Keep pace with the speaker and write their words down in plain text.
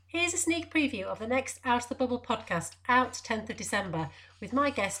Here's a sneak preview of the next Out of the Bubble podcast, out 10th of December, with my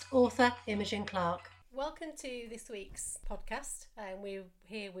guest, author Imogen Clark. Welcome to this week's podcast. We're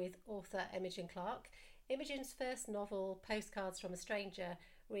here with author Imogen Clark. Imogen's first novel, Postcards from a Stranger,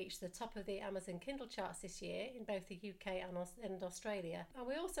 reached the top of the Amazon Kindle charts this year in both the UK and Australia. And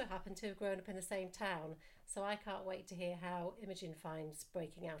we also happen to have grown up in the same town, so I can't wait to hear how Imogen finds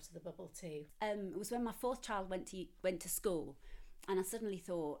breaking out of the bubble too. It was when my fourth child went to school, and I suddenly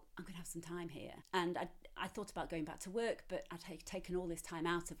thought, I'm going to have some time here. And I thought about going back to work, but I'd taken all this time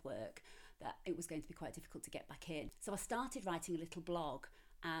out of work that it was going to be quite difficult to get back in. So I started writing a little blog,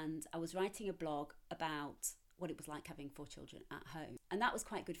 and I was writing a blog about what it was like having 4 children at home. And that was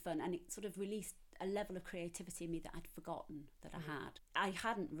quite good fun, and it sort of released a level of creativity in me that I'd forgotten that I had. I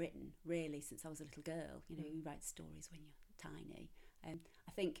hadn't written really since I was a little girl. You know, you write stories when you're tiny.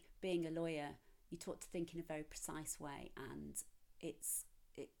 I think being a lawyer, you're taught to think in a very precise way, and it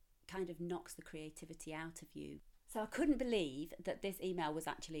kind of knocks the creativity out of you. So I couldn't believe that this email was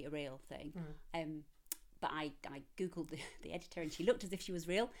actually a real thing. But I Googled the editor, and she looked as if she was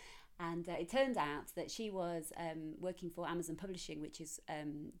real. And it turned out that she was working for Amazon Publishing, which is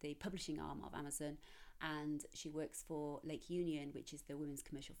the publishing arm of Amazon. And she works for Lake Union, which is the women's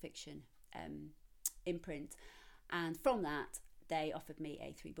commercial fiction imprint. And from that, they offered me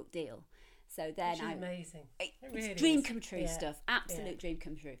a 3-book deal. So then Which is amazing. It's really dream come true stuff. Absolute Yeah. dream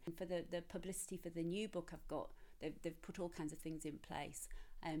come true. And for the publicity for the new book I've got, they've put all kinds of things in place.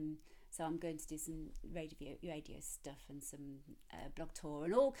 So I'm going to do some radio stuff and some blog tour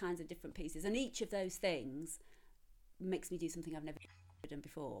and all kinds of different pieces. And each of those things makes me do something I've never done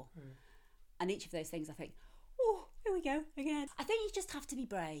before. And each of those things I think, oh, here we go again. I think you just have to be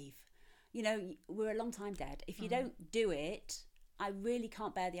brave. You know, we're a long time dead. If you don't do it, I really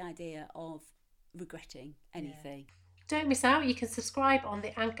can't bear the idea of regretting anything. Don't miss out. You can subscribe on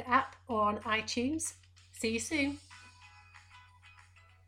the Anchor app or on iTunes. See you soon.